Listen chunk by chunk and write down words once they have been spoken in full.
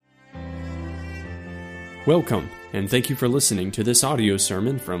Welcome, and thank you for listening to this audio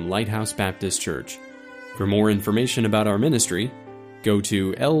sermon from Lighthouse Baptist Church. For more information about our ministry, go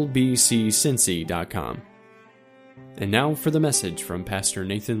to lbccincy.com. And now for the message from Pastor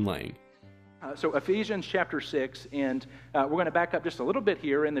Nathan Lang. So Ephesians chapter 6, and we're going to back up just a little bit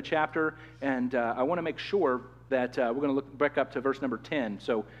here in the chapter, and I want to make sure that we're going to look back up to verse number 10.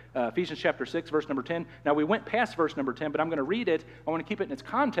 So Ephesians chapter 6, verse number 10. Now we went past verse number 10, but I'm going to read it. I want to keep it in its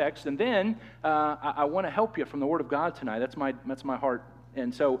context, and then I want to help you from the Word of God tonight. That's my heart.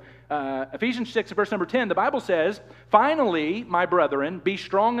 And so Ephesians 6, verse number 10, the Bible says, "Finally, my brethren, be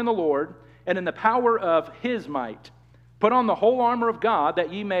strong in the Lord and in the power of His might. Put on the whole armor of God,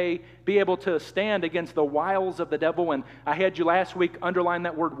 that ye may be able to stand against the wiles of the devil." And I had you last week underline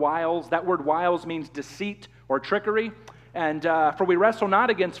that word wiles. That word wiles means deceit or trickery. And for we wrestle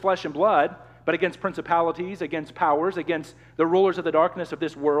not against flesh and blood, but against principalities, against powers, against the rulers of the darkness of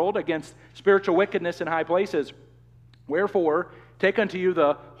this world, against spiritual wickedness in high places. Wherefore, take unto you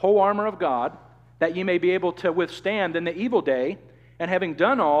the whole armor of God, that ye may be able to withstand in the evil day, and having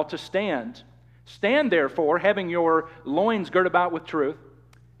done all, to stand. Stand therefore, having your loins girt about with truth,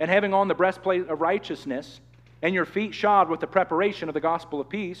 and having on the breastplate of righteousness, and your feet shod with the preparation of the gospel of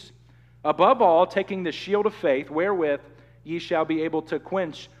peace. Above all, taking the shield of faith, wherewith ye shall be able to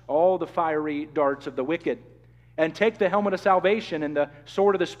quench all the fiery darts of the wicked. And take the helmet of salvation and the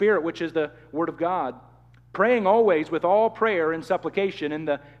sword of the Spirit, which is the word of God. Praying always with all prayer and supplication in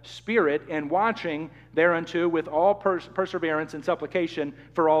the Spirit, and watching thereunto with all perseverance and supplication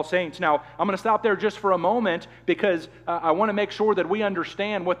for all saints. Now, I'm going to stop there just for a moment, because I want to make sure that we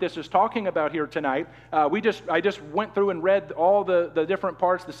understand what this is talking about here tonight. I just went through and read all the different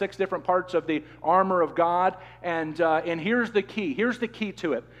parts, the 6 different parts of the armor of God, and here's the key. Here's the key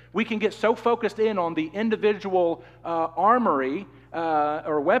to it. We can get so focused in on the individual armory,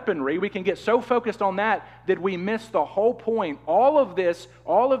 or weaponry, we can get so focused on that we miss the whole point. All of this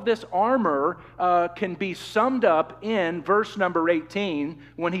armor can be summed up in verse number 18,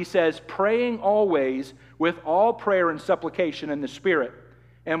 when he says, "Praying always with all prayer and supplication in the Spirit,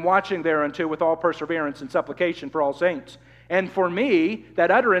 and watching thereunto with all perseverance and supplication for all saints. And for me,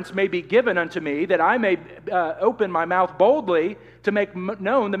 that utterance may be given unto me, that I may open my mouth boldly to make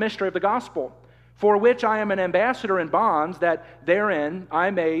known the mystery of the gospel, for which I am an ambassador in bonds, that therein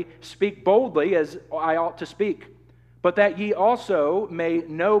I may speak boldly as I ought to speak. But that ye also may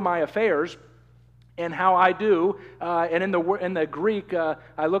know my affairs, and how I do." And in the Greek,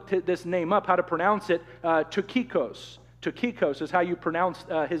 I looked this name up, how to pronounce it, Tukikos. Tukikos is how you pronounce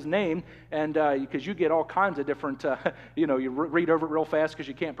his name, and because you get all kinds of different, you read over it real fast because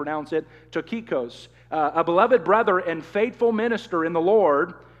you can't pronounce it. Tukikos, "a beloved brother and faithful minister in the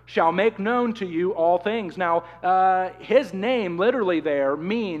Lord, shall make known to you all things." Now, his name literally there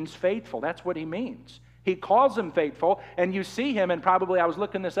means faithful. That's what he means. He calls him faithful, and you see him, and probably I was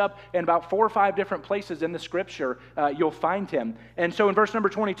looking this up, in about 4 or 5 different places in the Scripture you'll find him. And so in verse number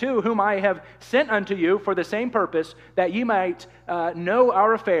 22, "Whom I have sent unto you for the same purpose, that ye might know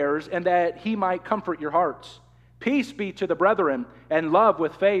our affairs, and that he might comfort your hearts. Peace be to the brethren, and love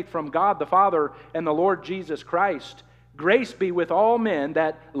with faith from God the Father and the Lord Jesus Christ. Grace be with all men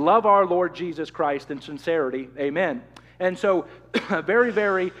that love our Lord Jesus Christ in sincerity. Amen." And so, very,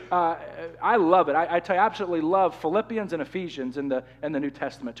 very, I love it. I absolutely love Philippians and Ephesians in the New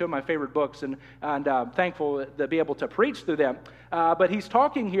Testament, 2 of my favorite books, and I'm thankful to be able to preach through them. But he's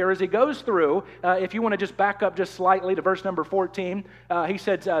talking here as he goes through, if you want to just back up just slightly to verse number 14, he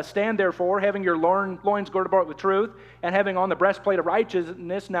said, "Stand therefore, having your loins girded about with truth, and having on the breastplate of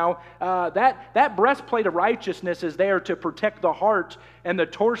righteousness." Now, that breastplate of righteousness is there to protect the heart and the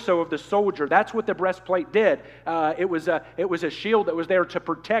torso of the soldier. That's what the breastplate did. It was a shield that was there to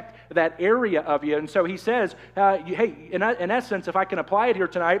protect that area of you. And so he says, hey, in essence, if I can apply it here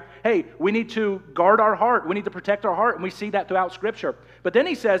tonight, hey, we need to guard our heart. We need to protect our heart, and we see that throughout Scripture. But then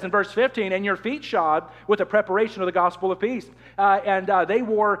he says in verse 15, "And your feet shod with the preparation of the gospel of peace." They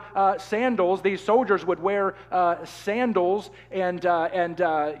wore sandals. These soldiers would wear sandals, and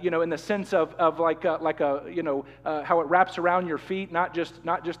in the sense of like how it wraps around your feet, not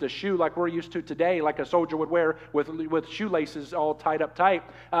just a shoe like we're used to today, like a soldier would wear with shoelaces all tied up tight.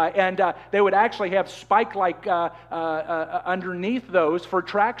 They would actually have spike-like underneath those for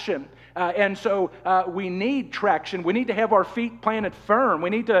traction. And so we need traction. We need to have our feet planted firm. We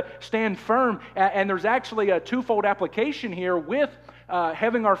need to stand firm. And there's actually a twofold application here with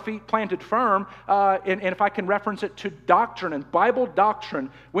having our feet planted firm, and if I can reference it to doctrine and Bible doctrine,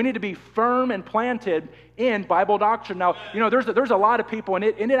 we need to be firm and planted in Bible doctrine. Now, there's a lot of people, and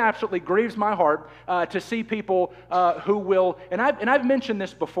it absolutely grieves my heart to see people who will, and I've mentioned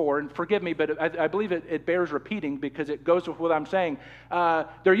this before, and forgive me, but I believe it bears repeating because it goes with what I'm saying.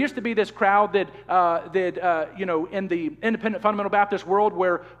 There used to be this crowd that in the independent fundamental Baptist world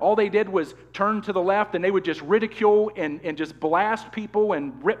where all they did was turn to the left and they would just ridicule and just blast people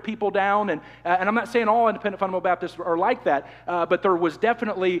and rip people down. And I'm not saying all independent fundamental Baptists are like that, but there was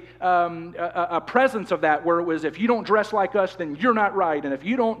definitely a presence of that where it was, if you don't dress like us, then you're not right. And if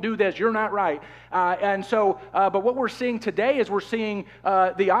you don't do this, you're not right. But what we're seeing today is we're seeing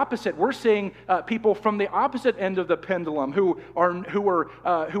the opposite. We're seeing people from the opposite end of the pendulum who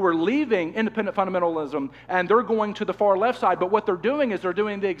are leaving independent fundamentalism, and they're going to the far left side. But what they're doing is they're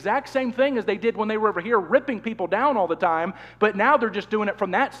doing the exact same thing as they did when they were over here, ripping people down all the time. But now they're just doing it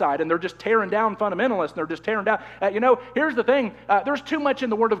from that side, and they're just tearing down fundamentalists, and they're just tearing down. Here's the thing: there's too much in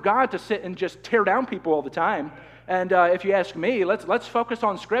the Word of God to sit and just tear down people all the time. And if you ask me, let's focus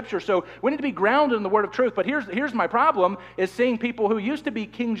on Scripture. So we need to be grounded in the Word of truth. But here's my problem, is seeing people who used to be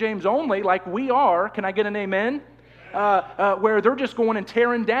King James only, like we are. Can I get an amen? Where they're just going and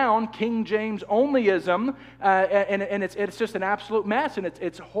tearing down King James onlyism, and it's just an absolute mess, and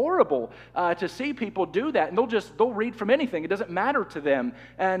it's horrible to see people do that, and they'll read from anything. It doesn't matter to them.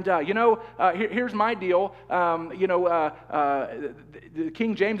 And here's my deal. The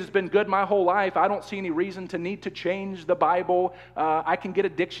King James has been good my whole life. I don't see any reason to need to change the Bible. I can get a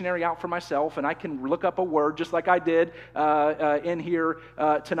dictionary out for myself, and I can look up a word just like I did in here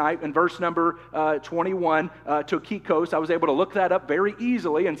tonight in verse number 21 to Coast. I was able to look that up very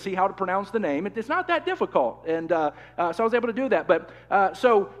easily and see how to pronounce the name. It's not that difficult, and so I was able to do that. But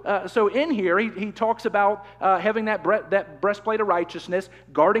so in here, he talks about having that breastplate of righteousness,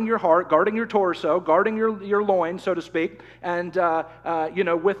 guarding your heart, guarding your torso, guarding your loins, so to speak, and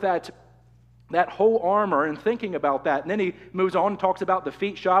with that whole armor, and thinking about that. And then he moves on and talks about the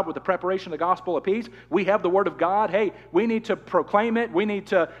feet shod with the preparation of the gospel of peace. We have the Word of God. Hey, we need to proclaim it. We need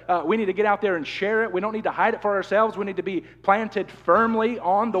to get out there and share it. We don't need to hide it for ourselves. We need to be planted firmly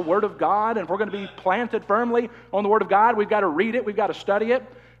on the Word of God. And if we're going to be planted firmly on the Word of God, we've got to read it. We've got to study it.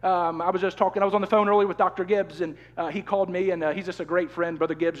 I was on the phone earlier with Dr. Gibbs, and he called me, and he's just a great friend,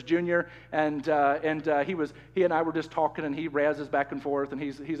 Brother Gibbs Jr., and he and I were just talking, and he razzes back and forth, and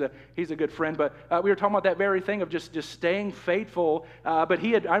he's a good friend, but we were talking about that very thing of just staying faithful, but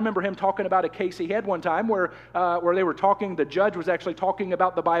I remember him talking about a case he had one time where they were talking, the judge was actually talking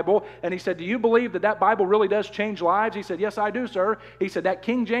about the Bible, and he said, do you believe that Bible really does change lives? He said, yes, I do, sir. He said, that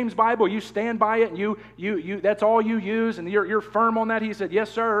King James Bible, you stand by it, and you that's all you use, and you're firm on that? He said, yes,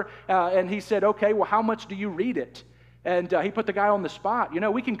 sir. And he said, okay, well, how much do you read it? And he put the guy on the spot.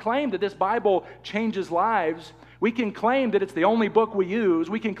 We can claim that this Bible changes lives. We can claim that it's the only book we use.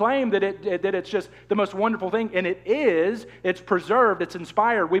 We can claim that it's just the most wonderful thing, and it is. It's preserved. It's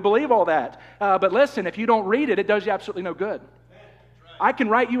inspired. We believe all that. But listen, if you don't read it, it does you absolutely no good. I can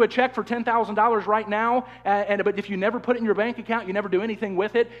write you a check for $10,000 right now, but if you never put it in your bank account, you never do anything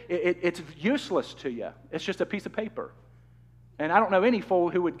with it, it's useless to you. It's just a piece of paper. And I don't know any fool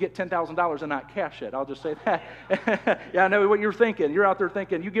who would get $10,000 and not cash it. I'll just say that. Yeah, I know what you're thinking. You're out there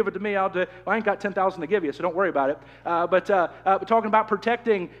thinking, you give it to me, I ain't got $10,000 to give you, so don't worry about it. But talking about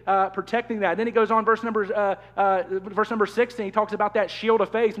protecting that. And then he goes on, verse number 16, he talks about that shield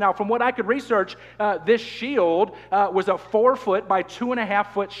of faith. Now, from what I could research, this shield was a 4-foot by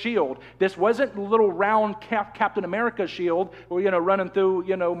 2.5-foot shield. This wasn't a little round Captain America shield, running through,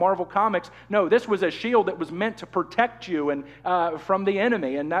 Marvel Comics. No, this was a shield that was meant to protect you and from the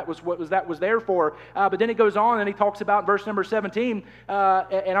enemy, and that was what was there for. But then he goes on and he talks about verse number 17,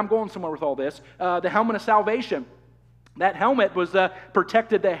 and I'm going somewhere with all this, the helmet of salvation. That helmet was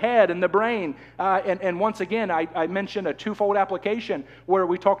protected the head and the brain. And once again, I mentioned a twofold application where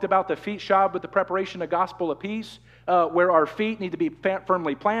we talked about the feet shod with the preparation of gospel of peace, where our feet need to be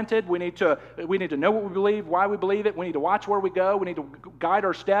firmly planted. We need to know what we believe, why we believe it. We need to watch where we go. We need to guide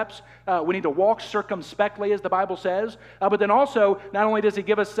our steps. We need to walk circumspectly, as the Bible says. But then also, not only does he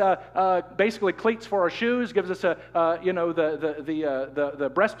give us basically cleats for our shoes, gives us the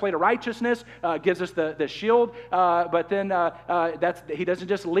breastplate of righteousness, gives us the shield, but then he doesn't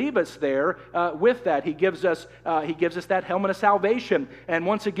just leave us there with that. He gives us that helmet of salvation. And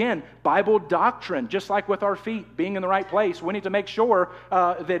once again, Bible doctrine, just like with our feet being in the right place, we need to make sure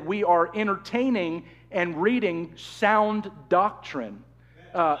that we are entertaining and reading sound doctrine,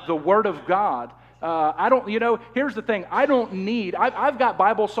 the Word of God. Here's the thing. I've got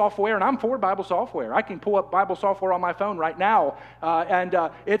Bible software, and I'm for Bible software. I can pull up Bible software on my phone right now, and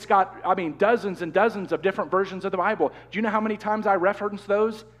it's got, dozens and dozens of different versions of the Bible. Do you know how many times I reference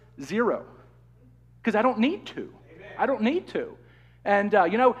those? 0. Because I don't need to. Amen. I don't need to. And,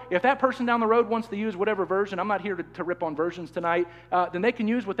 if that person down the road wants to use whatever version, I'm not here to rip on versions tonight, then they can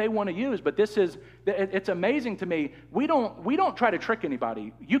use what they want to use. But it's amazing to me. We don't try to trick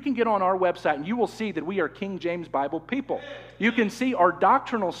anybody. You can get on our website and you will see that we are King James Bible people. You can see our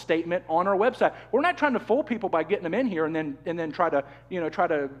doctrinal statement on our website. We're not trying to fool people by getting them in here and then try to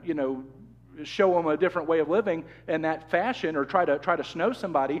show them a different way of living in that fashion or try to snow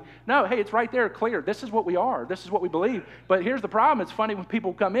somebody. No, hey, it's right there clear. This is what we are. This is what we believe. But here's the problem. It's funny when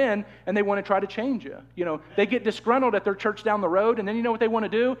people come in and they want to try to change you. They get disgruntled at their church down the road, and then you know what they want to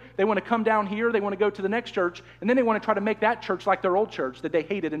do? They want to come down here, they want to go to the next church, and then they want to try to make that church like their old church that they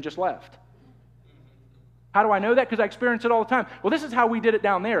hated and just left. How do I know that? Because I experience it all the time. Well, this is how we did it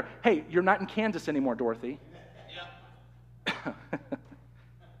down there. Hey, you're not in Kansas anymore, Dorothy. Yeah.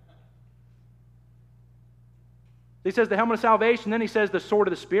 He says the helmet of salvation, then he says the sword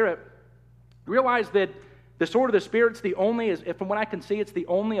of the Spirit. Realize that the sword of the Spirit's from what I can see, it's the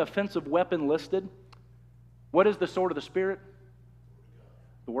only offensive weapon listed. What is the sword of the Spirit?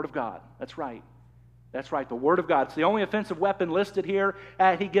 The Word of God. That's right. That's right, the Word of God. It's the only offensive weapon listed here.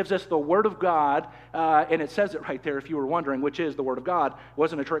 He gives us the Word of God, and it says it right there if you were wondering, which is the Word of God. It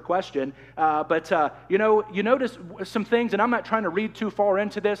wasn't a trick question. But you notice some things, and I'm not trying to read too far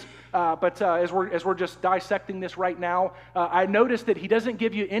into this, but as we're just dissecting this right now, I noticed that he doesn't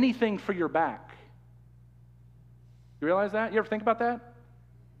give you anything for your back. You realize that? You ever think about that?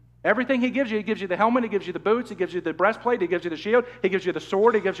 Everything he gives you the helmet, he gives you the boots, he gives you the breastplate, he gives you the shield, he gives you the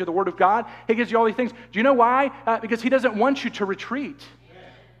sword, he gives you the Word of God, he gives you all these things. Do you know why? Because he doesn't want you to retreat.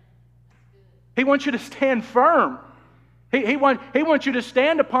 He wants you to stand firm. He wants you to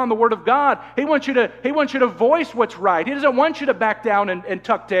stand upon the Word of God. He wants you to voice what's right. He doesn't want you to back down and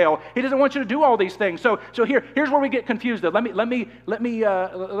tuck tail. He doesn't want you to do all these things. So here's where we get confused. Though. Let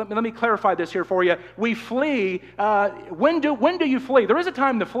me clarify this here for you. We flee. When do you flee? There is a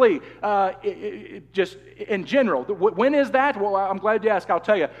time to flee. Just in general. When is that? Well, I'm glad you asked. I'll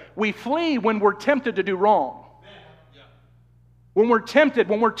tell you. We flee when we're tempted to do wrong. When we're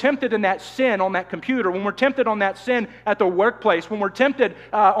tempted in that sin on that computer, when we're tempted on that sin at the workplace, when we're tempted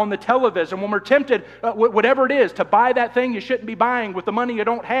on the television, when we're tempted, whatever it is, to buy that thing you shouldn't be buying with the money you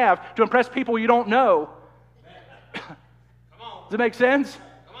don't have to impress people you don't know. Does it make sense?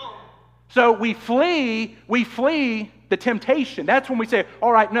 So we flee the temptation. That's when we say,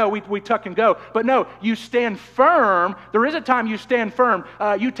 all right, no, we tuck and go. But no, you stand firm. There is a time you stand firm.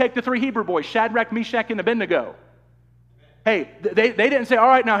 You take the 3 Hebrew boys, Shadrach, Meshach, and Abednego. Hey, they didn't say, all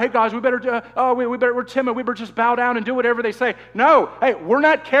right, now, hey, guys, we're timid. We better just bow down and do whatever they say. No, hey, we're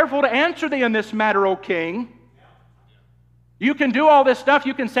not careful to answer thee in this matter, O king. You can do all this stuff.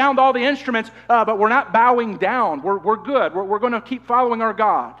 You can sound all the instruments, but we're not bowing down. We're good. We're going to keep following our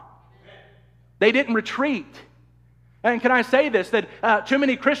God. They didn't retreat. And can I say this, that too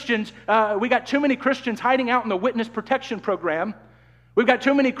many Christians, we got too many Christians hiding out in the witness protection program. We've got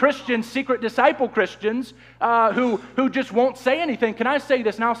too many Christians, secret disciple Christians, who just won't say anything. Can I say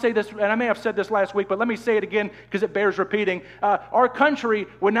this? And I'll say this, and I may have said this last week, but let me say it again because it bears repeating. Our country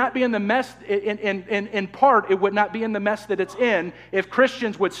would not be in the mess, in part, it would not be in the mess that it's in if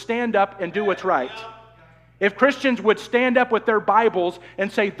Christians would stand up and do what's right. If Christians would stand up with their Bibles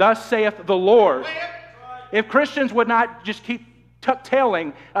and say, "Thus saith the Lord." If Christians would not just keep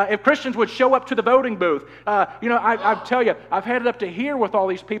tuck-tailing, if Christians would show up to the voting booth. I tell you, I've had it up to here with all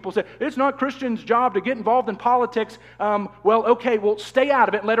these people say, it's not Christians' job to get involved in politics. Well, stay out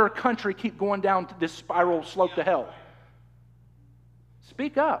of it and let our country keep going down this spiral slope to hell.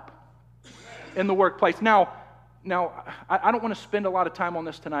 Speak up in the workplace. Now, I don't want to spend a lot of time on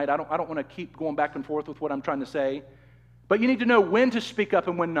this tonight. I don't want to keep going back and forth with what I'm trying to say. But you need to know when to speak up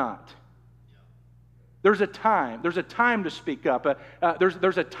and when not. There's a time. There's a time to speak up.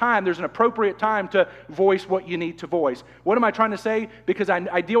 There's a time. There's an appropriate time to voice what you need to voice. What am I trying to say? Because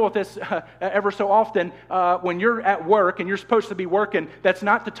I deal with this ever so often. When you're at work and you're supposed to be working, that's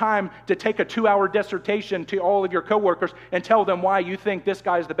not the time to take a 2-hour dissertation to all of your coworkers and tell them why you think this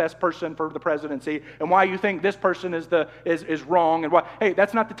guy is the best person for the presidency and why you think this person is wrong and why. Hey,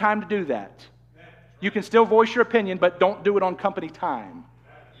 that's not the time to do that. You can still voice your opinion, but don't do it on company time.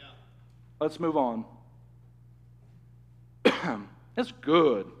 Let's move on. That's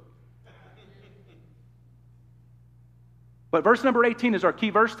good. But verse number 18 is our key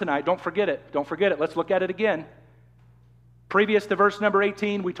verse tonight. Don't forget it. Let's look at it again. Previous to verse number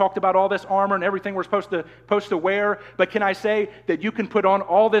 18, we talked about all this armor and everything we're supposed to wear. But can I say that you can put on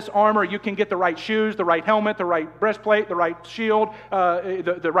all this armor, you can get the right shoes, the right helmet, the right breastplate, the right shield,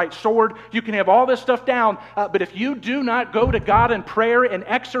 the right sword. You can have all this stuff down. But if you do not go to God in prayer and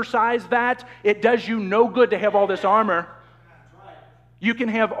exercise that, it does you no good to have all this armor. You can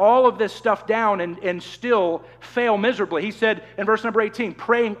have all of this stuff down and still fail miserably. He said in verse number 18,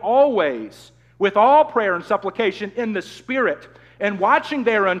 praying always with all prayer and supplication in the Spirit, and watching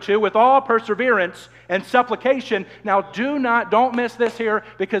thereunto with all perseverance and supplication. Now don't miss this here,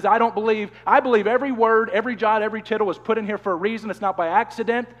 because I believe every word, every jot, every tittle was put in here for a reason. It's not by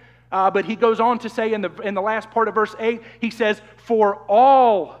accident. But he goes on to say in the last part of verse 8, he says, for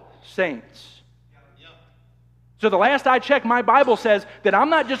all saints. So the last I checked, my Bible says that I'm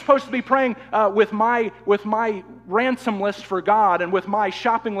not just supposed to be praying with my ransom list for God and with my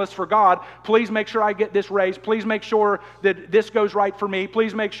shopping list for God. Please make sure I get this raised. Please make sure that this goes right for me.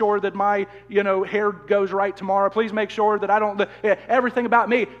 Please make sure that my hair goes right tomorrow. Please make sure that I don't everything about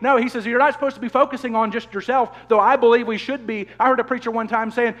me. No, he says you're not supposed to be focusing on just yourself. Though I believe we should be. I heard a preacher one time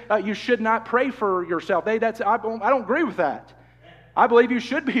saying you should not pray for yourself. I don't agree with that. I believe you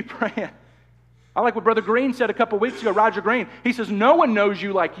should be praying. I like what Brother Green said a couple weeks ago, Roger Green. He says, no one knows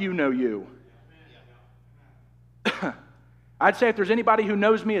you like you know you. I'd say if there's anybody who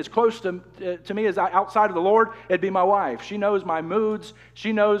knows me as close to me as outside of the Lord, it'd be my wife. She knows my moods.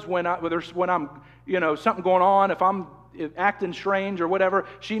 She knows when I'm, something going on, if I'm acting strange or whatever.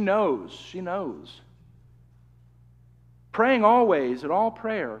 She knows. She knows. Praying always in all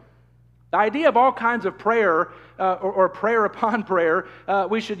prayer. The idea of all kinds of prayer, or prayer upon prayer,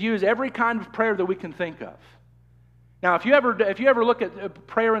 we should use every kind of prayer that we can think of. Now, if you ever look at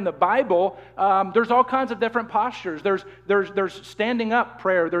prayer in the Bible, there's all kinds of different postures. There's standing up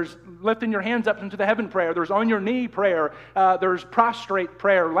prayer. There's lifting your hands up into the heaven prayer. There's on your knee prayer. There's prostrate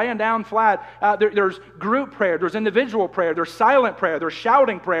prayer, laying down flat. There's group prayer. There's individual prayer. There's silent prayer. There's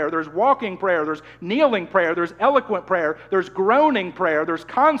shouting prayer. There's walking prayer. There's kneeling prayer. There's eloquent prayer. There's groaning prayer. There's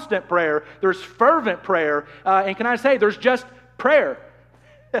constant prayer. There's fervent prayer. And can I say, there's just prayer.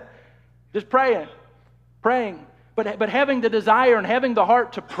 Just praying. But having the desire and having the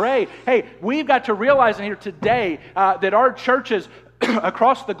heart to pray. Hey, we've got to realize in here today that our churches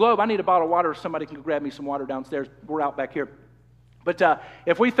across the globe, I need a bottle of water. Somebody can grab me some water downstairs. We're out back here. But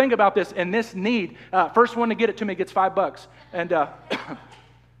if we think about this and this need, first one to get it to me gets $5. And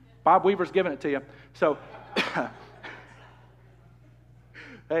Bob Weaver's giving it to you. So,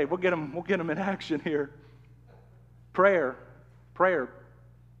 hey, we'll get them in action here. Prayer.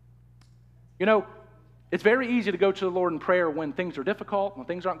 It's very easy to go to the Lord in prayer when things are difficult, when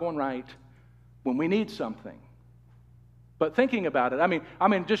things aren't going right, when we need something. But thinking about it, I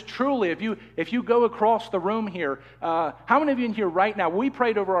mean, just truly, if you go across the room here, how many of you in here right now, we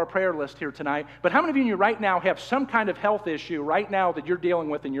prayed over our prayer list here tonight, but how many of you in here right now have some kind of health issue right now that you're dealing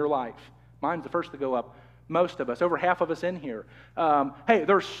with in your life? Mine's the first to go up. Most of us, over half of us in here.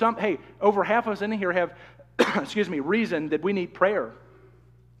 Over half of us in here have, reason that we need prayer.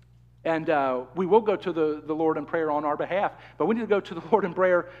 And we will go to the Lord in prayer on our behalf. But we need to go to the Lord in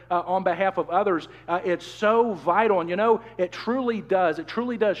prayer on behalf of others. It's so vital. And it truly does. It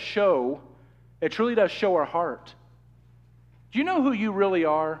truly does show our heart. Do you know who you really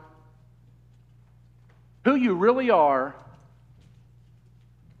are? Who you really are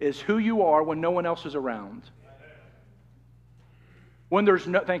is who you are when no one else is around. When there's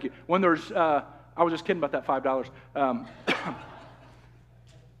no, thank you. When there's, I was just kidding about that $5.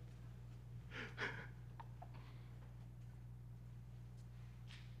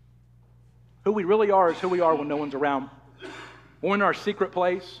 Who we really are is who we are when no one's around. When we're in our secret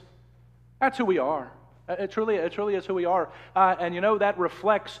place, that's who we are. It truly is who we are. And that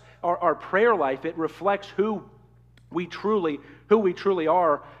reflects our prayer life. It reflects who we truly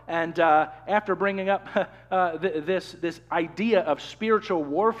are. And after bringing up this idea of spiritual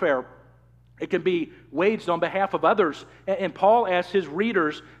warfare, it can be waged on behalf of others. And Paul asks his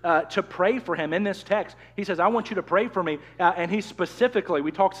readers to pray for him in this text. He says, I want you to pray for me. And he specifically,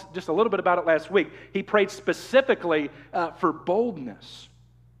 we talked just a little bit about it last week, he prayed specifically for boldness.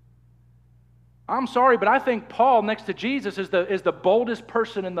 I'm sorry, but I think Paul, next to Jesus, is the boldest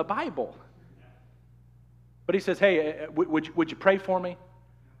person in the Bible. But he says, hey, would you pray for me?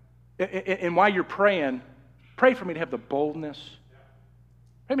 And while you're praying, pray for me to have the boldness.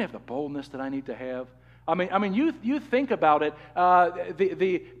 Pray me have the boldness that I need to have. I mean, you think about it,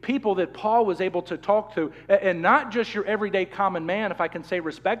 the people that Paul was able to talk to, and not just your everyday common man, if I can say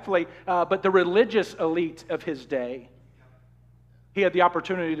respectfully, but the religious elite of his day. He had the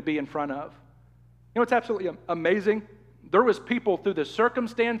opportunity to be in front of. It's absolutely amazing There was people through the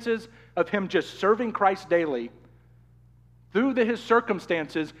circumstances of him just serving Christ daily. Through his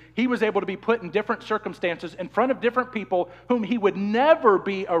circumstances, he was able to be put in different circumstances in front of different people whom he would never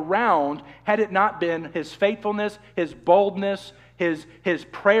be around had it not been his faithfulness, his boldness, his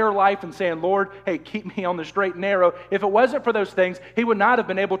prayer life and saying, Lord, hey, keep me on the straight and narrow. If it wasn't for those things, he would not have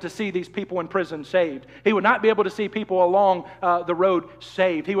been able to see these people in prison saved. He would not be able to see people along the road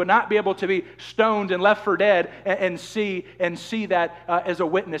saved. He would not be able to be stoned and left for dead and see that as a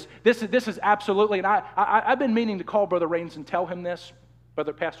witness. This is absolutely, and I've been meaning to call Brother Raines and tell him this,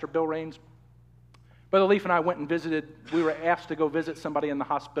 Pastor Bill Raines. Brother Leaf and I went and visited. We were asked to go visit somebody in the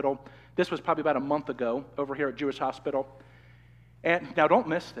hospital. This was probably about a month ago over here at Jewish Hospital. And now don't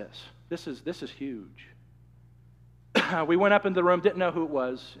miss this. This is huge. We went up into the room, didn't know who it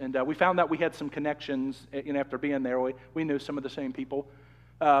was, and we found out we had some connections. After being there, we knew some of the same people.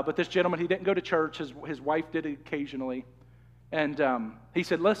 But this gentleman, he didn't go to church. His wife did occasionally, and he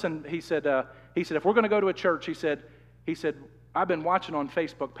said, "Listen," he said, "if we're going to go to a church," he said, "I've been watching on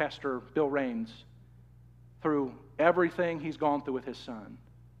Facebook Pastor Bill Raines through everything he's gone through with his son."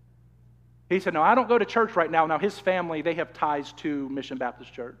 He said, "No, I don't go to church right now." Now, his family, they have ties to Mission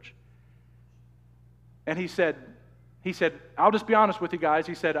Baptist Church. And he said, "I'll just be honest with you guys."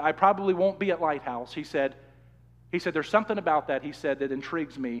 He said, "I probably won't be at Lighthouse." He said, "There's something about that," he said, "that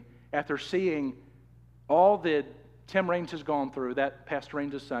intrigues me after seeing all that Tim Raines has gone through, that Pastor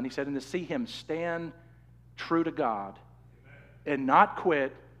Raines' son." He said, "and to see him stand true to God and not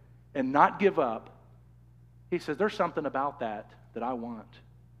quit and not give up." He says, "There's something about that I want."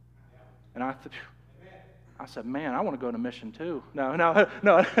 And I said, "Man, I want to go to mission too." No,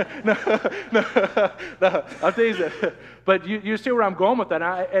 I'm teasing. But you see where I'm going with that.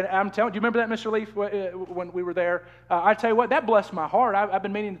 And I'm telling you, remember that, Mr. Leaf, when we were there? I tell you what, that blessed my heart. I've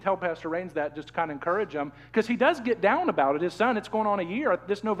been meaning to tell Pastor Raines that, just to kind of encourage him, because he does get down about it. His son, it's going on a year.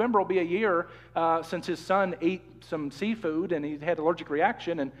 This November will be a year since his son ate some seafood, and he had an allergic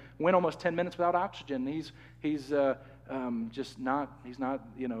reaction and went almost 10 minutes without oxygen. He's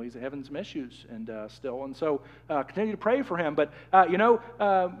having some issues and still. And so continue to pray for him. But,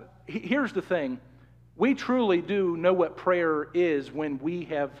 here's the thing. We truly do know what prayer is when we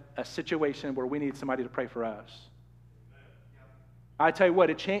have a situation where we need somebody to pray for us. I tell you what,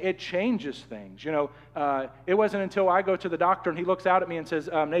 it changes things. It wasn't until I go to the doctor and he looks out at me and says,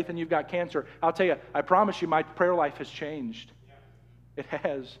 "Nathan, you've got cancer." I'll tell you, I promise you my prayer life has changed. It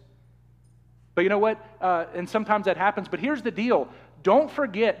has. But you know what? And sometimes that happens. But here's the deal. Don't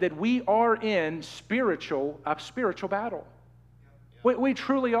forget that we are in a spiritual battle. We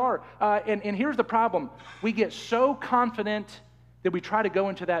truly are. And here's the problem. We get so confident that we try to go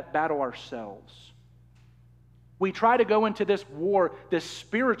into that battle ourselves. We try to go into this war, this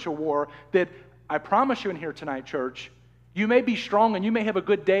spiritual war, that I promise you in here tonight, church, you may be strong and you may have a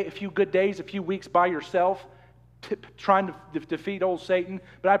good day, a few good days, a few weeks by yourself, trying to defeat old Satan,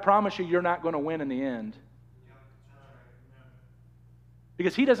 but I promise you, you're not going to win in the end.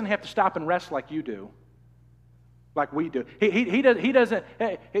 Because he doesn't have to stop and rest like you do, like we do. He doesn't.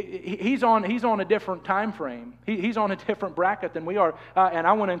 He's on a different time frame. He's on a different bracket than we are. And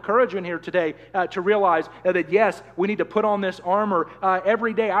I want to encourage you in here today to realize that yes, we need to put on this armor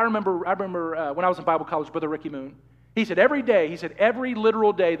every day. I remember when I was in Bible college, Brother Ricky Moon. He said every day. He said every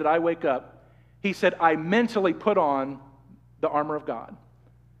literal day that I wake up. He said, I mentally put on the armor of God.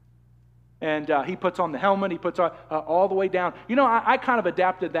 And he puts on the helmet. He puts on all the way down. I kind of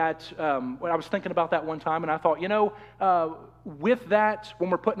adapted that when I was thinking about that one time. And I thought, with that,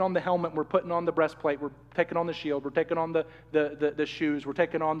 when we're putting on the helmet, we're putting on the breastplate, we're taking on the shield, we're taking on the shoes, we're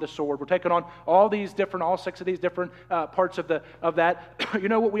taking on the sword, we're taking on all 6 of these different parts of that. You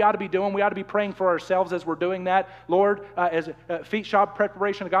know what we ought to be doing? We ought to be praying for ourselves as we're doing that. Lord, as feet shod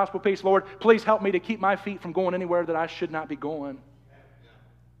preparation of gospel peace, Lord, please help me to keep my feet from going anywhere that I should not be going.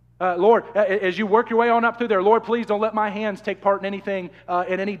 Lord, as you work your way on up through there, Lord, please don't let my hands take part in anything,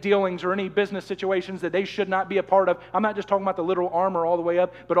 in any dealings or any business situations that they should not be a part of. I'm not just talking about the literal armor all the way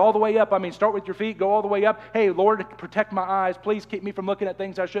up, but all the way up. I mean, start with your feet, go all the way up. Hey, Lord, protect my eyes. Please keep me from looking at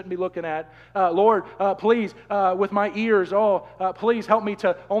things I shouldn't be looking at. Lord, please, with my ears, please help me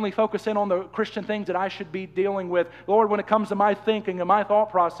to only focus in on the Christian things that I should be dealing with. Lord, when it comes to my thinking and my thought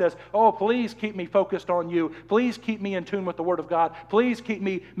process, please keep me focused on you. Please keep me in tune with the Word of God. Please keep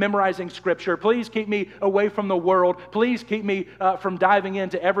me memorizing Scripture. Please keep me away from the world. Please keep me from diving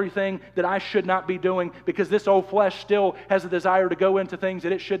into everything that I should not be doing, because this old flesh still has a desire to go into things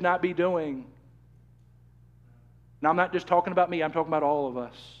that it should not be doing. Now, I'm not just talking about me. I'm talking about all of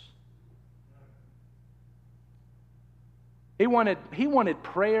us. He wanted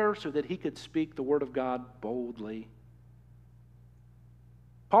prayer so that he could speak the Word of God boldly.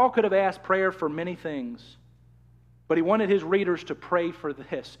 Paul could have asked prayer for many things, but he wanted his readers to pray for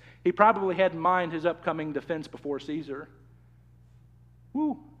this. He probably had in mind his upcoming defense before Caesar.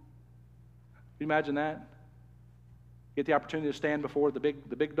 Woo! Can you imagine that? Get the opportunity to stand before the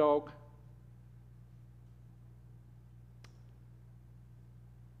big dog.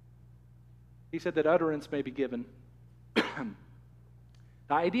 He said that utterance may be given. The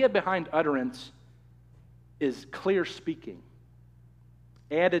idea behind utterance is clear speaking,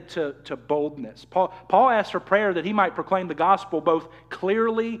 added to boldness. Paul asked for prayer that he might proclaim the gospel both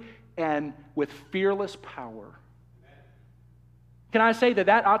clearly and with fearless power. Can I say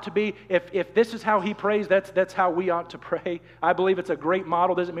that ought to be, if this is how he prays, that's how we ought to pray. I believe it's a great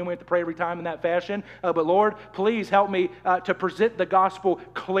model. Doesn't mean we have to pray every time in that fashion. But Lord, please help me to present the gospel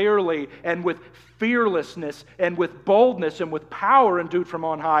clearly and with fearlessness and with boldness and with power endued from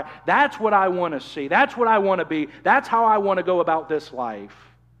on high. That's what I want to see. That's what I want to be. That's how I want to go about this life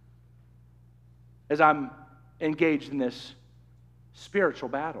as I'm engaged in this spiritual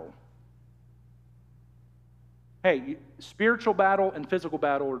battle. Hey, spiritual battle and physical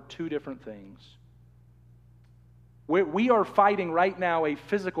battle are two different things. We are fighting right now a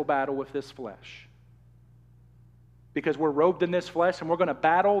physical battle with this flesh. Because we're robed in this flesh and we're going to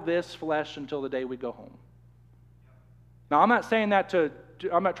battle this flesh until the day we go home. Now, I'm not saying that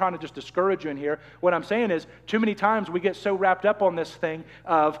I'm not trying to just discourage you in here. What I'm saying is, too many times we get so wrapped up on this thing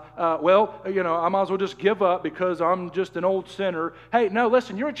of, I might as well just give up because I'm just an old sinner. Hey, no,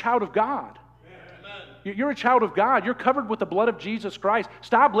 listen, you're a child of God. You're a child of God. You're covered with the blood of Jesus Christ.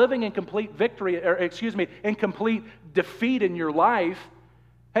 Stop living in complete in complete defeat in your life.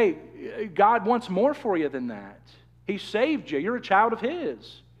 Hey, God wants more for you than that. He saved you. You're a child of His.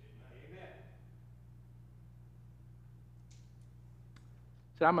 Amen.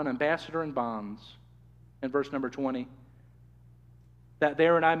 So I'm an ambassador in bonds. In verse number 20. That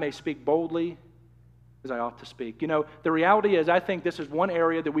therein I may speak boldly as I ought to speak. You know, the reality is I think this is one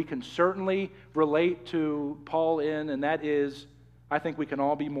area that we can certainly relate to Paul in, and that is I think we can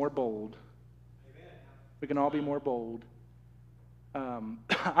all be more bold. Amen. We can all be more bold.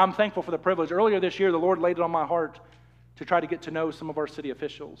 I'm thankful for the privilege. Earlier this year, the Lord laid it on my heart to try to get to know some of our city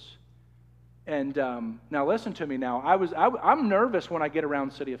officials. And now listen to me now. I'm nervous when I get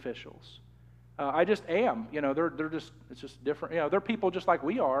around city officials. I just am. You know, it's just different. You know, they're people just like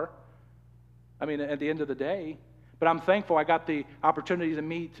we are. I mean, at the end of the day. But I'm thankful I got the opportunity to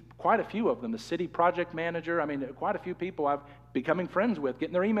meet quite a few of them. The city project manager, I mean, quite a few people I've becoming friends with,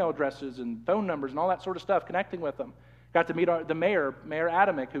 getting their email addresses and phone numbers and all that sort of stuff, connecting with them. Got to meet the mayor, Mayor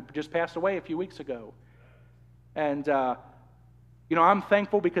Adamick, who just passed away a few weeks ago. And, I'm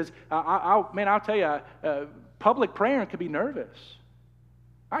thankful because, I'll tell you, public prayer can be nervous.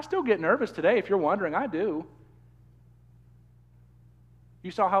 I still get nervous today, if you're wondering. I do. You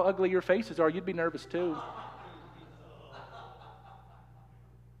saw how ugly your faces are, you'd be nervous too.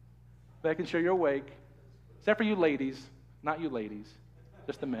 Making sure you're awake. Except for you ladies. Not you ladies.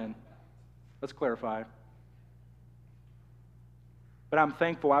 Just the men. Let's clarify. But I'm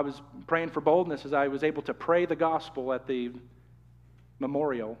thankful. I was praying for boldness as I was able to pray the gospel at the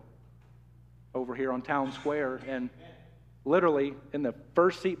memorial over here on Town Square. And literally, in the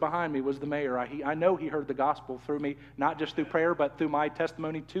first seat behind me was the mayor. I know he heard the gospel through me, not just through prayer, but through my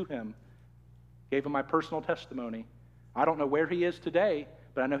testimony to him. Gave him my personal testimony. I don't know where he is today,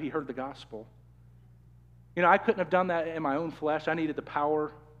 but I know he heard the gospel. You know, I couldn't have done that in my own flesh. I needed the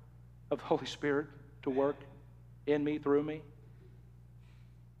power of the Holy Spirit to work in me, through me.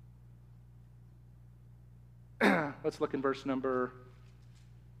 Let's look in verse number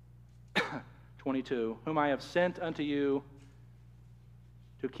 22. Whom I have sent unto you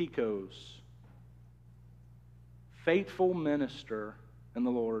to Kikos, faithful minister in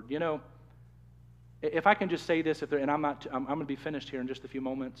the Lord. You know, if I can just say this, I'm going to be finished here in just a few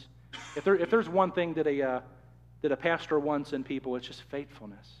moments. If there's one thing that a pastor wants in people, it's just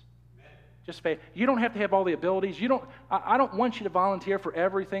faithfulness. Just faith. You don't have to have all the abilities. I don't want you to volunteer for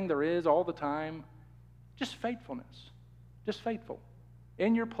everything there is all the time. Just faithfulness. Just faithful.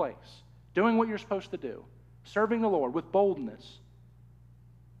 In your place. Doing what you're supposed to do. Serving the Lord with boldness.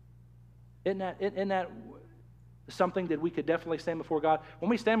 Isn't that something that we could definitely stand before God? When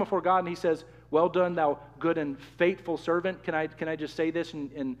we stand before God and He says, "Well done, thou good and faithful servant," can I just say this,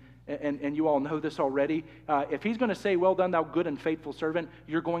 and you all know this already? If He's going to say, "Well done, thou good and faithful servant,"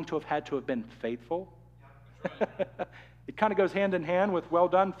 you're going to have had to have been faithful. Yeah, that's right. It kind of goes hand in hand with "well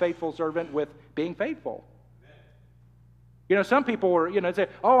done, faithful servant," with being faithful. Amen. You know, some people say,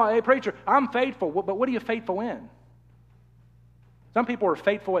 "Oh, hey, preacher, I'm faithful," but what are you faithful in? Some people are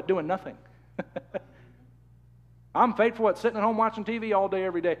faithful at doing nothing. I'm faithful at sitting at home watching TV all day,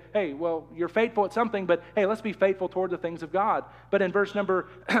 every day. Hey, well, you're faithful at something, but hey, let's be faithful toward the things of God. But in verse number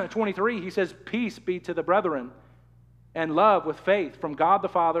 23, he says, peace be to the brethren and love with faith from God the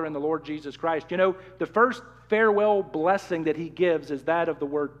Father and the Lord Jesus Christ. You know, the first farewell blessing that he gives is that of the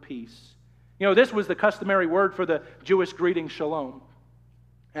word peace. You know, this was the customary word for the Jewish greeting, shalom.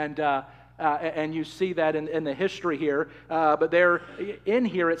 And you see that in the history here. But there, in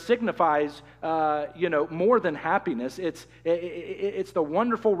here, it signifies, more than happiness. It's the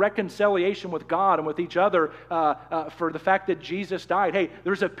wonderful reconciliation with God and with each other for the fact that Jesus died. Hey,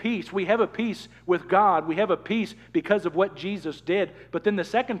 there's a peace. We have a peace with God. We have a peace because of what Jesus did. But then the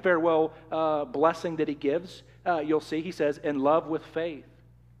second farewell blessing that he gives, you'll see, he says, in love with faith.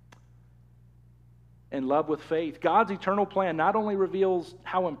 In love with faith. God's eternal plan not only reveals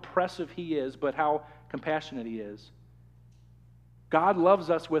how impressive he is, but how compassionate he is. God loves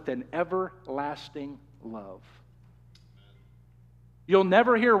us with an everlasting love. You'll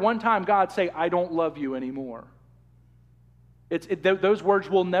never hear one time God say, I don't love you anymore. Those words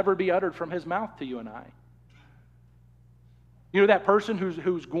will never be uttered from his mouth to you and I. You know that person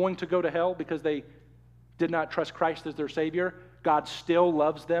who's going to go to hell because they did not trust Christ as their Savior? God still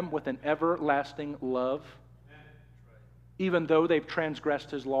loves them with an everlasting love. Even though they've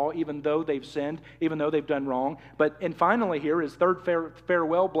transgressed his law, even though they've sinned, even though they've done wrong. And finally here, his third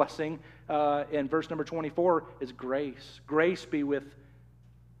farewell blessing in verse number 24 is grace. Grace be with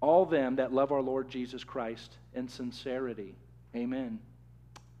all them that love our Lord Jesus Christ in sincerity. Amen.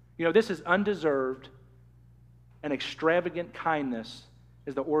 You know, this is undeserved and extravagant kindness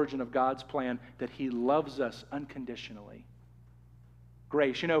is the origin of God's plan, that he loves us unconditionally.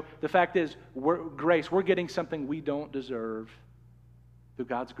 Grace. You know, the fact is, we're getting something we don't deserve through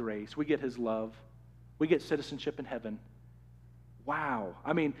God's grace. We get his love. We get citizenship in heaven. Wow.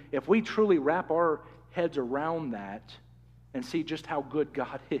 I mean, if we truly wrap our heads around that and see just how good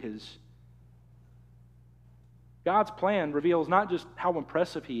God is, God's plan reveals not just how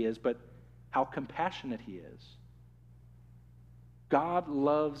impressive he is, but how compassionate he is. God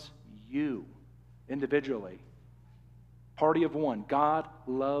loves you individually. Party of one. God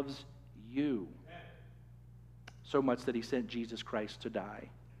loves you so much that he sent Jesus Christ to die.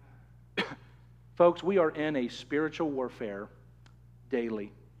 Folks, we are in a spiritual warfare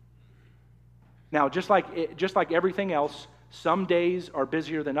daily. Now, just like everything else, some days are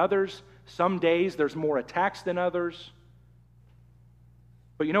busier than others. Some days there's more attacks than others.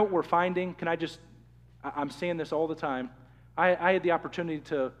 But you know what we're finding? I'm seeing this all the time. I had the opportunity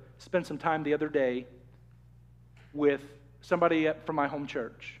to spend some time the other day with somebody from my home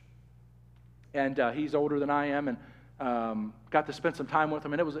church. And he's older than I am, and got to spend some time with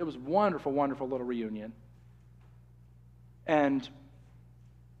him. And it was a wonderful, wonderful little reunion. And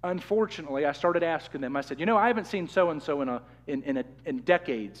unfortunately, I started asking them. I said, I haven't seen so-and-so in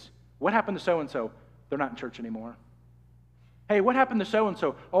decades. What happened to so-and-so? They're not in church anymore. Hey, what happened to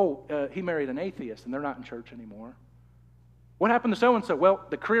so-and-so? Oh, he married an atheist, and they're not in church anymore. What happened to so-and-so? Well,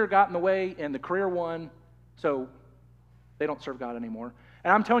 the career got in the way, and the career won, so they don't serve God anymore.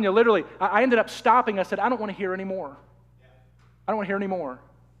 And I'm telling you, literally, I ended up stopping. I said, I don't want to hear anymore. I don't want to hear anymore.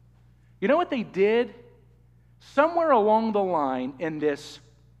 You know what they did? Somewhere along the line in this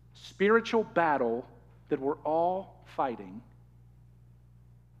spiritual battle that we're all fighting,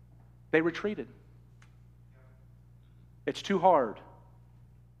 they retreated. It's too hard.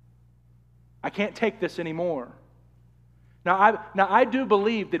 I can't take this anymore. Now, I do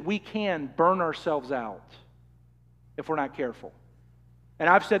believe that we can burn ourselves out if we're not careful. And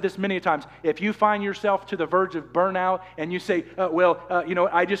I've said this many times. If you find yourself to the verge of burnout and you say,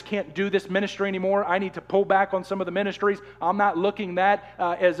 I just can't do this ministry anymore. I need to pull back on some of the ministries. I'm not looking that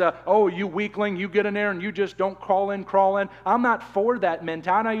as you weakling, you get in there and you just don't crawl in. I'm not for that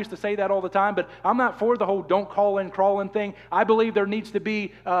mentality. I used to say that all the time, but I'm not for the whole don't crawl in thing. I believe there needs to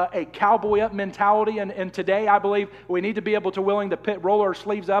be a cowboy up mentality. And today I believe we need to be able to willing to roll our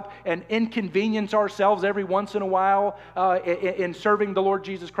sleeves up and inconvenience ourselves every once in a while in serving the Lord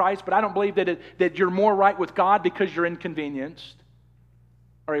Jesus Christ, but I don't believe that you're more right with God because you're inconvenienced.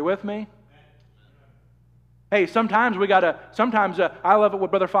 Are you with me? Hey, sometimes I love it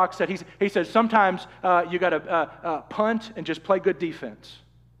what Brother Fox said. He says sometimes you got to punt and just play good defense.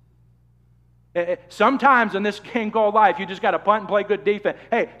 Sometimes in this game called life, you just got to punt and play good defense.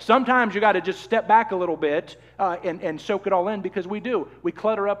 Hey, sometimes you got to just step back a little bit and soak it all in, because we do. We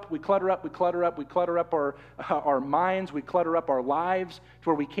clutter up our minds. We clutter up our lives to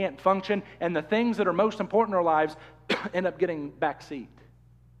where we can't function. And the things that are most important in our lives end up getting backseat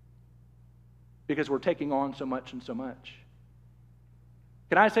because we're taking on so much and so much.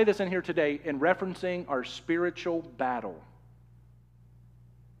 Can I say this in here today in referencing our spiritual battle?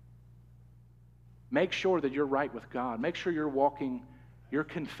 Make sure that you're right with God. Make sure you're walking, you're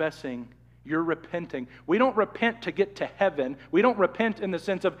confessing, you're repenting. We don't repent to get to heaven. We don't repent in the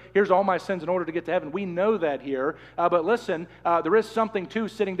sense of, here's all my sins in order to get to heaven. We know that here. But listen, there is something to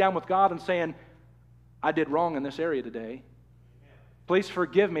sitting down with God and saying, I did wrong in this area today. Please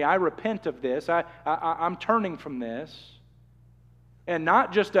forgive me. I repent of this. I'm turning from this. And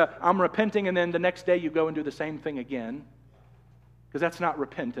not just I'm repenting and then the next day you go and do the same thing again. Because that's not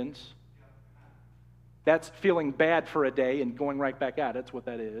repentance. That's feeling bad for a day and going right back at it. That's what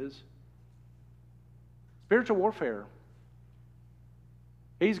that is. Spiritual warfare.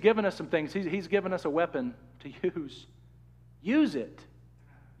 He's given us some things. He's given us a weapon to use. Use it.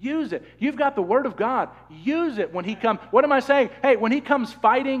 Use it. You've got the Word of God. Use it when He comes. What am I saying? Hey, when He comes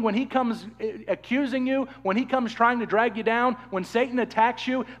fighting, when He comes accusing you, when He comes trying to drag you down, when Satan attacks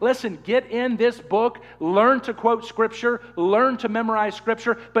you, listen, get in this book, learn to quote Scripture, learn to memorize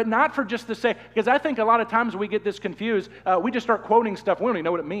Scripture, but not for just the sake, because I think a lot of times we get this confused. We just start quoting stuff. We don't even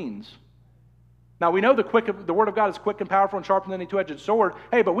know what it means. Now, we know the Word of God is quick and powerful and sharper than any two-edged sword.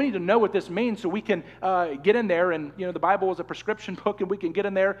 Hey, but we need to know what this means so we can get in there. And, the Bible is a prescription book, and we can get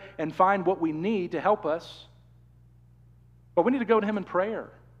in there and find what we need to help us. But we need to go to Him in prayer.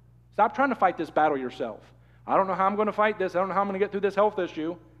 Stop trying to fight this battle yourself. I don't know how I'm going to fight this. I don't know how I'm going to get through this health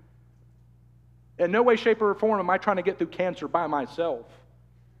issue. In no way, shape, or form am I trying to get through cancer by myself.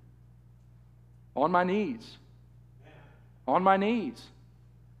 On my knees. On my knees.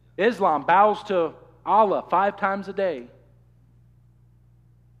 Islam bows to Allah 5 times a day.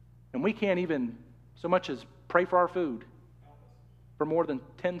 And we can't even so much as pray for our food for more than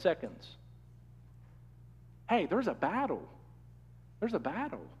 10 seconds. Hey, there's a battle. There's a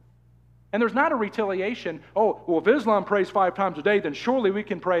battle. And there's not a retaliation. Oh, well, if Islam prays 5 times a day, then surely we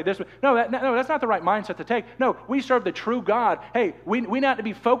can pray this way. No, that's not the right mindset to take. No, we serve the true God. Hey, we not to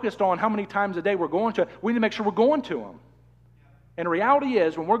be focused on how many times a day we're going to. We need to make sure we're going to Him. And the reality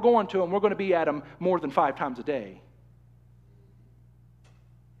is, when we're going to Him, we're going to be at Him more than 5 times a day.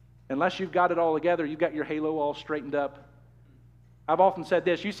 Unless you've got it all together, you've got your halo all straightened up. I've often said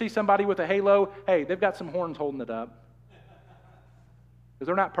this, you see somebody with a halo, hey, they've got some horns holding it up. Because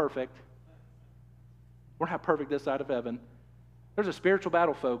they're not perfect. We're not perfect this side of heaven. There's a spiritual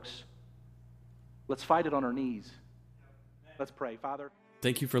battle, folks. Let's fight it on our knees. Let's pray. Father.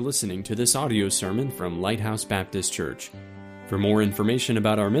 Thank you for listening to this audio sermon from Lighthouse Baptist Church. For more information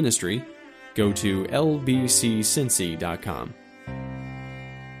about our ministry, go to lbccincy.com.